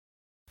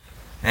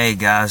Hey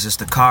guys, it's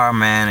the Car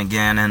Man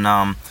again, and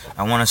I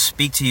want to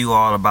speak to you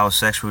all about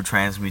sexual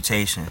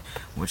transmutation,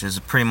 which is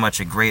pretty much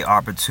a great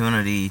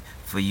opportunity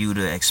for you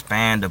to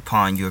expand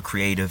upon your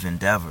creative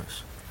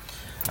endeavors.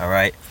 All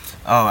right.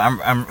 Oh,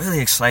 I'm really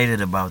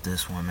excited about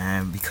this one,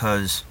 man,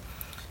 because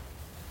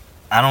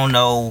I don't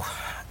know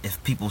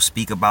if people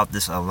speak about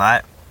this a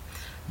lot,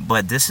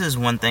 but this is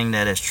one thing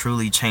that has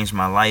truly changed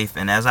my life.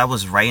 And as I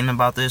was writing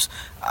about this,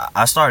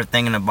 I started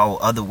thinking about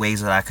other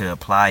ways that I could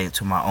apply it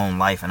to my own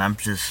life, and I'm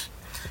just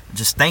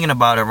thinking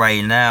about it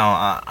right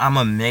now. I'm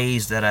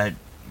amazed that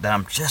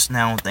I'm just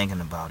now thinking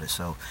about it.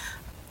 So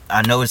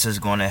I know this is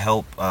going to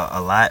help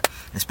a lot,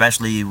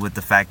 especially with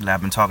the fact that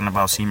I've been talking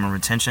about semen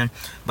retention,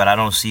 but I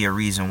don't see a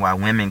reason why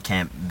women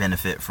can't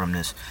benefit from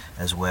this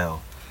as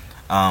well.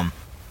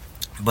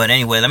 But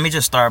anyway, let me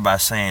just start by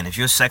saying, if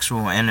your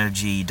sexual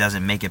energy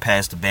doesn't make it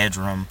past the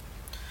bedroom,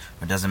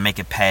 or doesn't make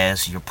it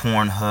past your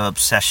Pornhub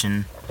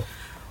session,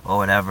 or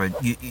whatever,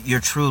 you're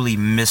truly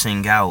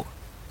missing out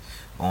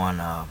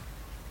on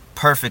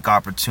perfect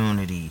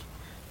opportunity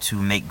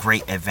to make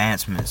great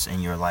advancements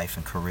in your life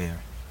and career.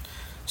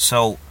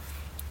 So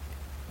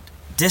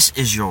this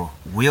is your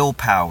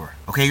willpower.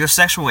 Okay, your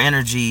sexual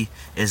energy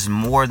is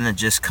more than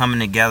just coming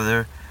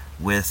together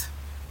with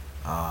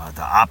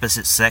the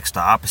opposite sex,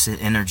 the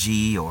opposite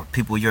energy, or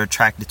people you're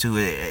attracted to.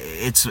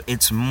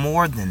 It's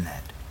more than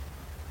that.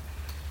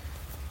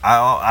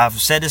 I've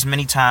said this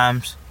many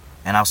times,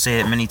 and I'll say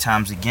it many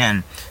times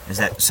again, is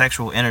that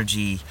sexual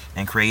energy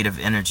and creative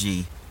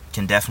energy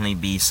can definitely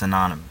be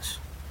synonymous.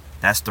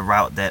 That's the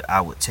route that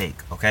I would take,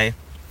 okay?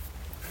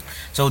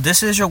 So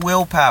this is your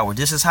willpower.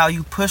 This is how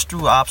you push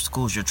through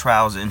obstacles, your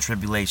trials and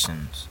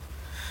tribulations.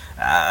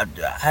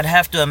 I'd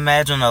have to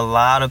imagine a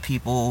lot of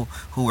people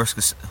who are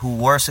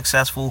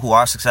successful,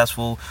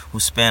 who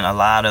spent a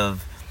lot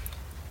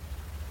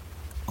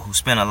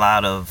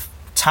of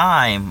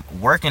time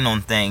working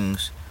on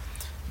things.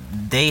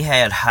 They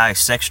had high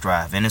sex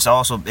drive, and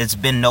it's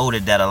been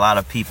noted that a lot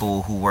of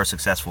people who were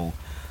successful,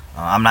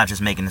 I'm not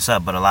just making this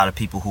up, but a lot of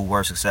people who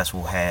were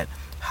successful had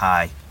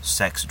high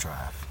sex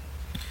drive.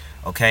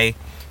 Okay,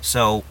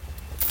 so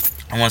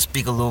I want to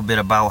speak a little bit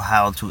about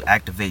how to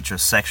activate your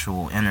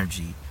sexual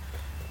energy.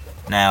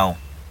 Now,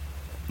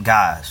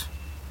 guys,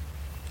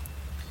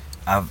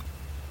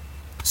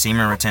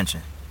 semen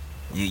retention.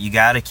 You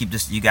gotta keep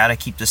this. You gotta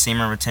keep the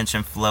semen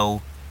retention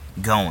flow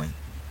going,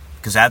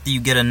 because after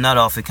you get a nut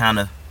off, it kind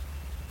of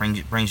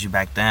brings you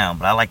back down.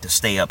 But I like to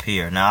stay up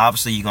here. Now,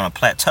 obviously, you're gonna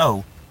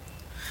plateau,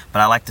 but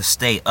I like to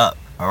stay up,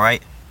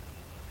 alright?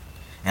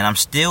 And I'm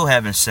still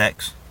having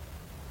sex.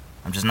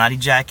 I'm just not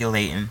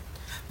ejaculating,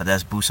 but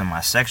that's boosting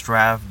my sex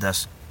drive,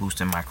 that's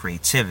boosting my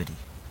creativity.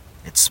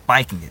 It's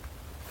spiking it.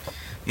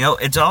 You know,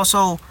 it's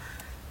also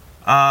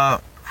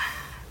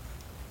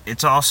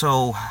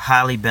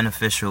highly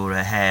beneficial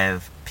to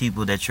have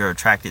people that you're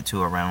attracted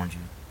to around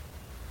you.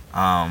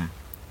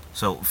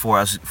 So for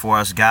us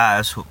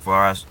guys,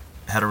 for us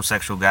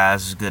heterosexual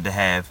guys, it's good to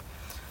have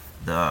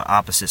the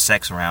opposite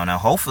sex around. Now,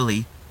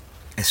 hopefully,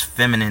 it's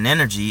feminine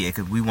energy,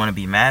 because we want to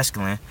be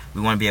masculine.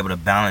 We want to be able to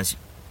balance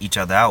each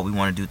other out. We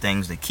want to do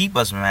things that keep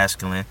us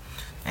masculine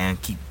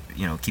and keep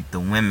the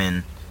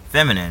women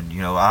feminine.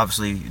 You know,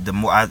 obviously, the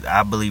more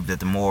I believe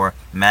that the more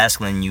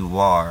masculine you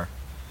are,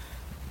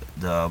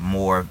 the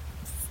more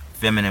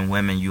feminine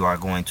women you are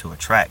going to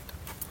attract.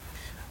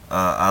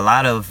 A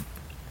lot of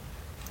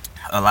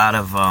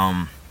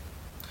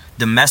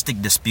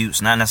domestic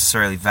disputes, not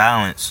necessarily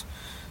violence,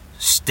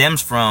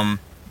 stems from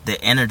the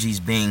energies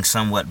being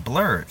somewhat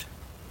blurred.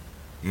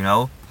 You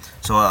know,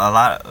 so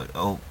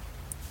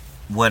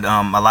what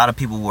a lot of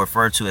people will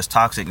refer to as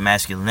toxic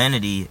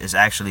masculinity is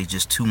actually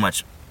just too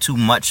much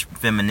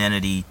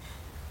femininity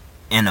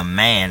in a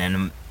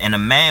man. And a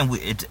man,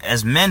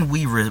 as men,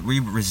 we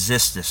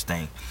resist this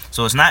thing.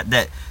 So it's not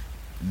that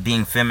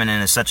being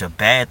feminine is such a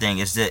bad thing.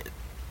 It's that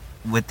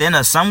within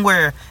us,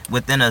 somewhere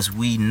within us,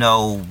 we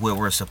know what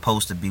we're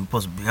supposed to be. We're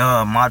supposed to be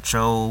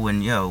macho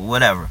and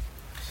whatever.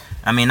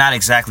 I mean, not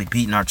exactly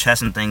beating our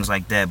chest and things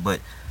like that,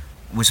 but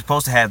we're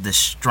supposed to have this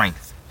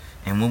strength.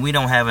 And when we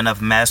don't have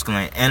enough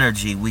masculine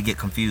energy, we get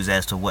confused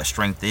as to what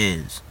strength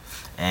is.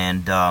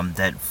 And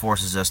that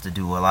forces us to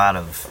do a lot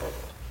of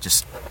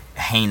just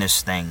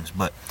heinous things.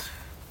 But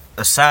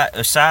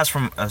aside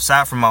from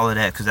all of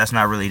that, because that's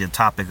not really the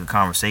topic of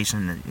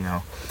conversation, and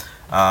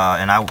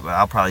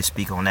I'll probably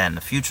speak on that in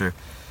the future.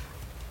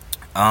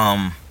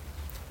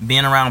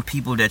 Being around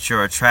people that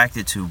you're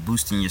attracted to,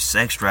 boosting your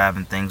sex drive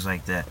and things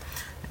like that.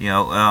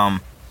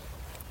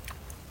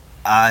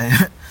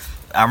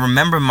 I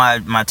remember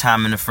my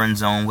time in the friend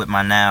zone with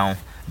my now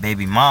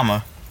baby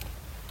mama.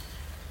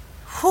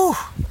 Whew.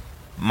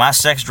 My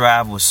sex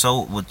drive would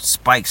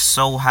spike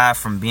so high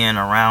from being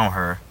around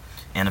her,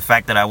 and the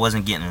fact that I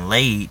wasn't getting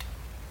laid,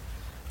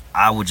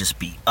 I would just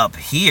be up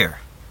here.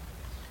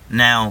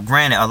 Now,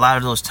 granted, a lot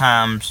of those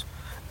times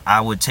I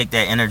would take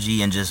that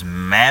energy and just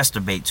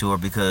masturbate to her,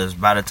 because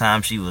by the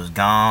time she was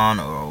gone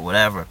or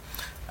whatever,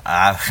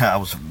 I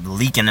was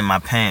leaking in my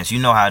pants. You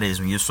know how it is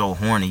when you're so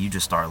horny, you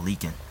just start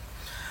leaking.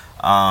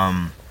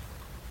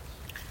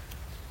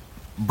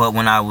 But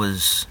when I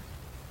was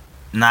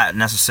not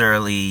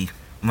necessarily,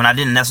 when I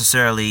didn't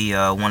necessarily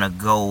want to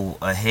go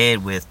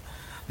ahead with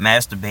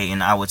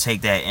masturbating, I would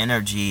take that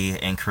energy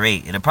and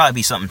create. It'd probably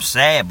be something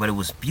sad, but it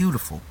was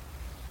beautiful.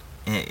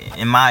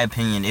 In my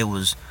opinion, it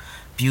was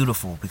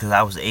beautiful because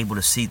I was able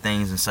to see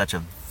things in such a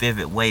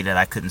vivid way that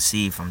I couldn't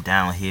see from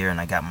down here, and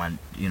I got my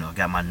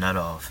nut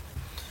off.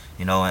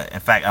 In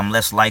fact,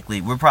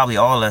 we're probably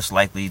all less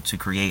likely to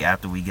create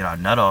after we get our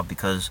nut off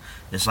because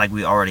it's like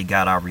we already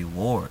got our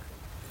reward.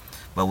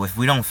 But if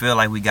we don't feel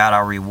like we got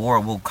our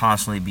reward, we'll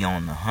constantly be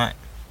on the hunt.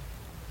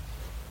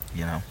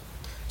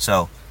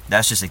 So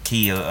that's just a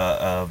key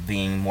of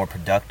being more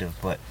productive.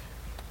 But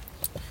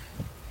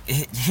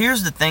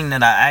here's the thing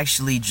that I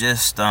actually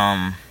just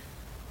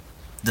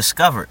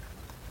discovered.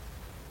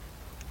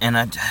 And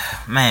I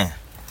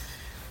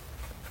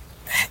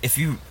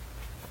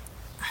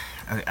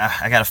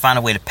gotta find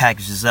a way to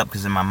package this up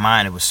because in my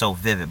mind it was so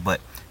vivid. But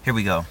here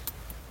we go.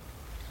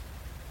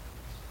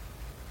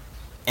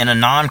 In a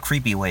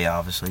non-creepy way,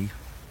 obviously.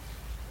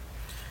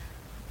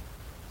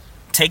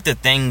 Take the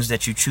things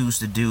that you choose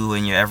to do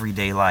in your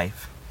everyday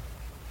life.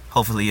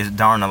 Hopefully there's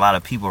darn a lot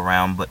of people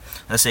around, but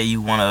let's say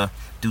you want to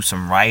do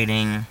some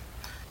writing,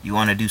 you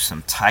want to do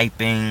some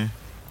typing,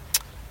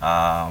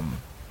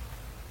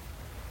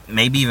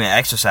 maybe even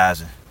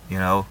exercising,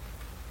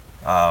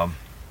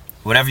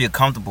 whatever you're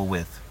comfortable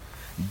with.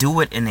 Do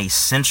it in a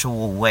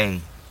sensual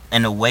way,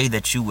 in a way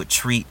that you would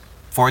treat,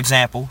 for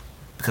example,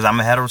 because I'm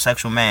a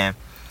heterosexual man,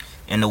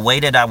 in the way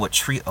that I would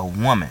treat a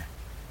woman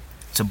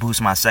to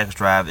boost my sex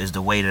drive is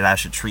the way that I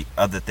should treat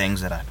other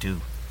things that I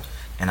do.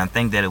 And I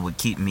think that it would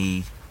keep me,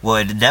 it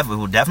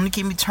will definitely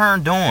keep me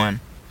turned on,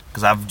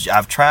 because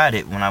I've tried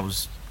it when I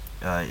was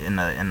in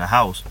the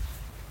house.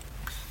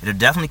 It'll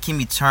definitely keep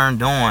me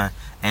turned on,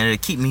 and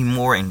it'll keep me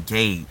more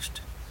engaged.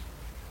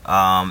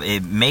 And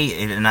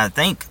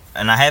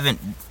I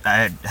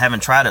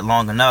haven't tried it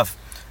long enough.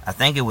 I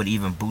think it would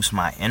even boost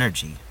my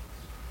energy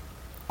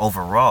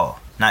overall,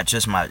 not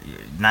just my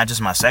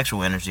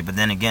sexual energy, but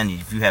then again,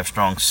 if you have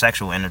strong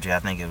sexual energy, I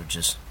think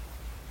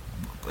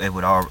it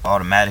would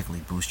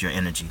automatically boost your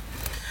energy.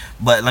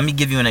 But let me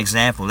give you an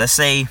example. Let's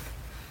say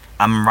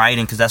I'm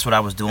writing, because that's what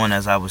I was doing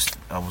as I was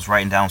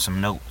writing down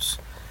some notes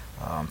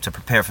to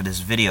prepare for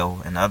this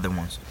video and other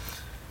ones.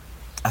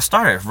 I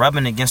started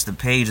rubbing against the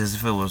page as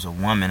if it was a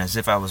woman, as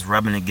if I was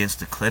rubbing against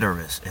the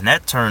clitoris, and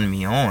that turned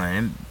me on.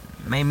 It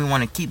made me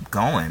want to keep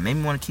going, made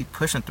me want to keep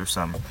pushing through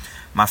something.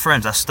 My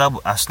friends, I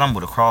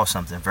stumbled across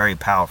something very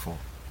powerful.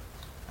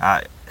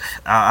 I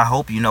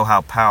hope you know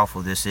how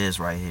powerful this is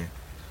right here.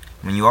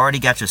 When you already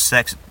got your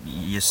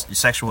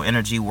sexual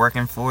energy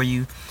working for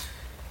you,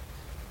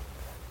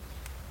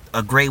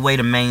 a great way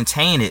to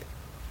maintain it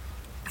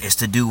is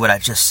to do what I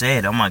just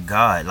said. Oh my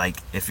God! Like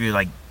if you're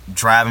like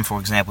driving, for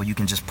example, you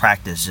can just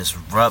practice just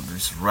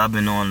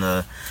rubbing on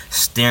the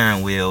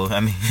steering wheel. I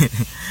mean,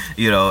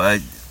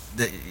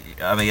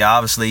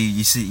 obviously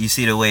you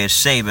see the way it's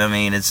shaped. I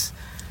mean, it's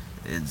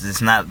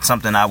not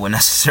something I would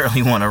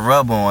necessarily want to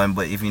rub on,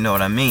 but if you know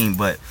what I mean.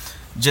 But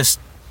just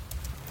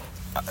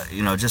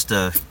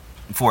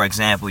for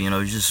example,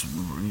 you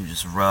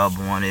just rub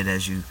on it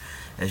as you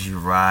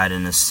ride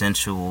in a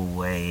sensual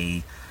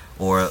way,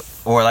 or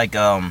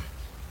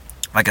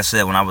like I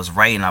said, when I was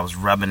writing, I was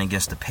rubbing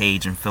against the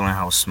page and feeling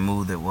how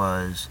smooth it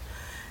was.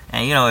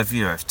 And if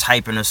you're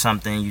typing or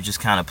something, you just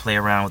kind of play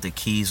around with the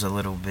keys a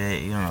little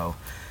bit,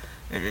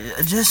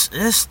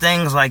 just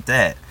things like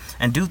that.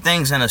 And do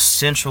things in a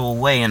sensual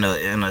way, in a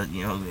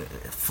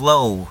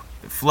flow,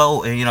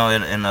 in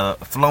a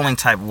flowing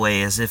type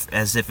way, as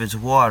if it's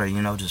water,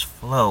 just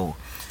flow.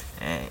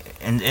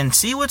 And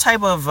see what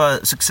type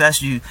of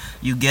success you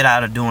get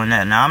out of doing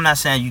that. Now, I'm not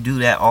saying you do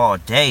that all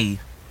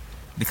day,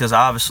 because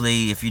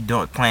obviously if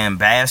you're playing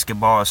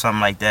basketball or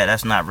something like that,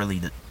 that's not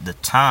really the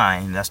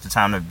time. That's the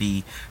time to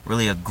be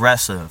really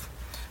aggressive.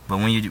 But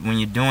when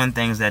you're doing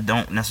things that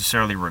don't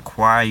necessarily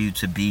require you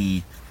to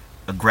be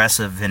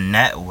aggressive in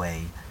that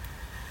way,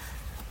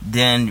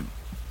 then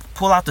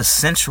pull out the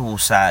sensual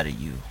side of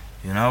you,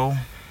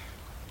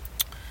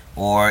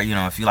 or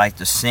if you like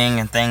to sing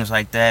and things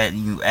like that,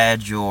 you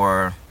add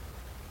your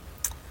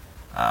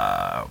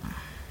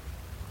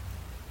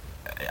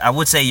I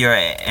would say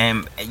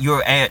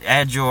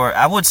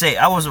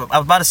I was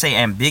about to say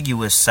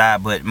ambiguous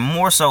side, but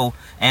more so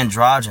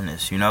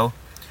androgynous,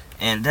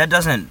 and that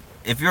doesn't,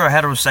 if you're a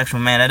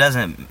heterosexual man, that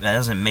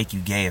doesn't make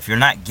you gay. If you're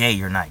not gay,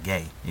 you're not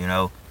gay,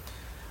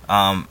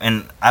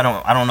 and I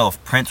don't know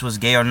if Prince was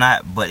gay or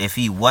not, but if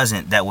he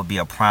wasn't, that would be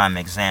a prime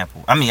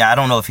example. I mean, I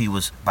don't know if he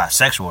was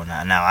bisexual or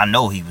not. Now, I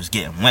know he was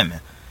getting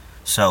women,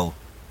 so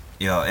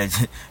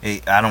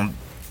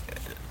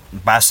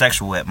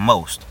bisexual at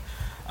most,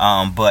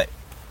 but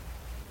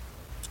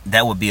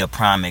that would be a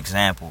prime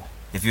example.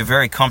 If you're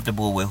very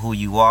comfortable with who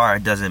you are,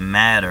 it doesn't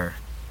matter.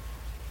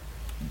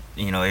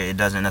 It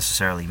doesn't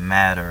necessarily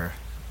matter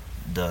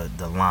the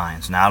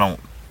lines. Now,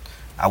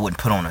 I wouldn't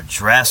put on a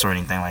dress or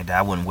anything like that.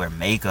 I wouldn't wear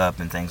makeup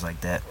and things like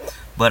that.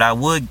 but I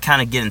would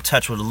kind of get in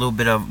touch with a little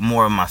bit of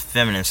more of my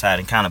feminine side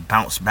and kind of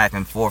bounce back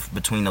and forth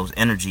between those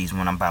energies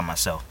when I'm by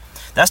myself.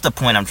 That's the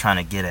point I'm trying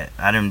to get at.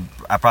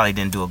 I probably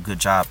didn't do a good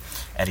job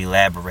at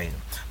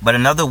elaborating. But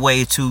another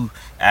way to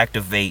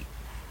activate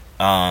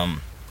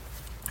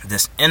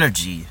this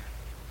energy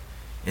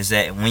is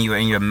that when you're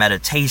in your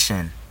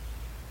meditation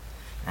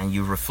and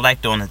you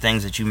reflect on the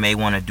things that you may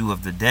want to do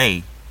of the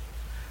day,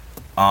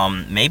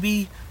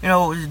 maybe,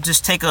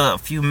 just take a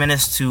few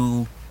minutes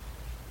to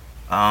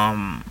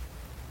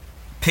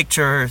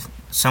picture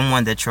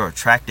someone that you're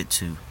attracted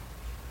to.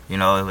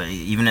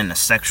 Even in a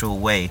sexual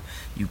way,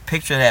 you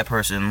picture that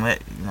person.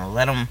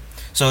 Let them.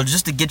 So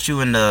just to get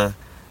you in the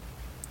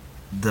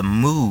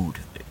mood,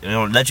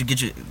 let you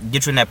get you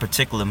in that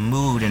particular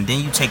mood, and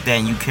then you take that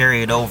and you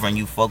carry it over and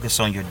you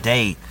focus on your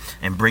day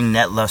and bring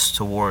that lust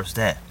towards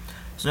that.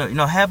 So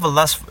have a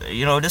lust.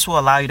 This will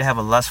allow you to have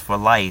a lust for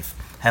life,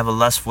 have a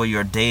lust for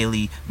your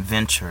daily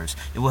ventures.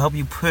 It will help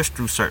you push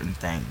through certain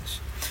things.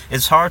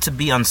 It's hard to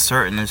be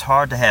uncertain. It's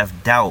hard to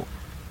have doubt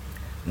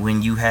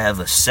when you have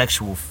a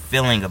sexual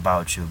feeling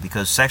about you,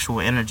 because sexual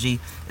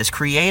energy is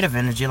creative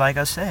energy, like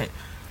I said.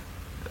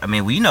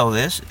 We know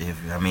this.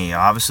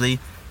 Obviously,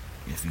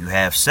 if you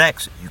have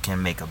sex, you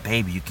can make a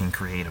baby. You can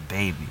create a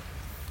baby.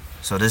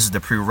 So this is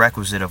the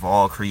prerequisite of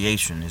all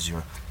creation, is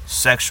your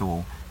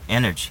sexual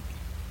energy.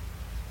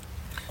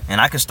 And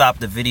I can stop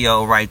the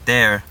video right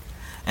there,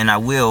 and I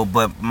will.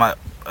 But my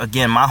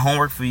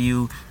homework for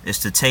you is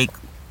to take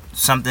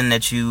something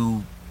that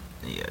you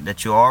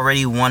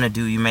already want to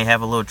do. You may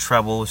have a little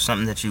trouble with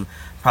something that you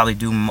probably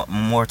do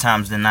more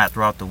times than not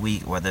throughout the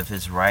week, whether if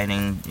it's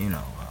writing,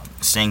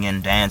 singing,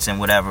 dancing,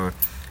 whatever,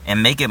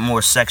 and make it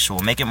more sexual,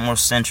 make it more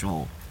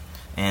sensual,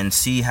 and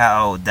see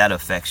how that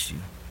affects you.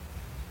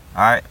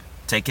 All right,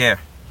 take care.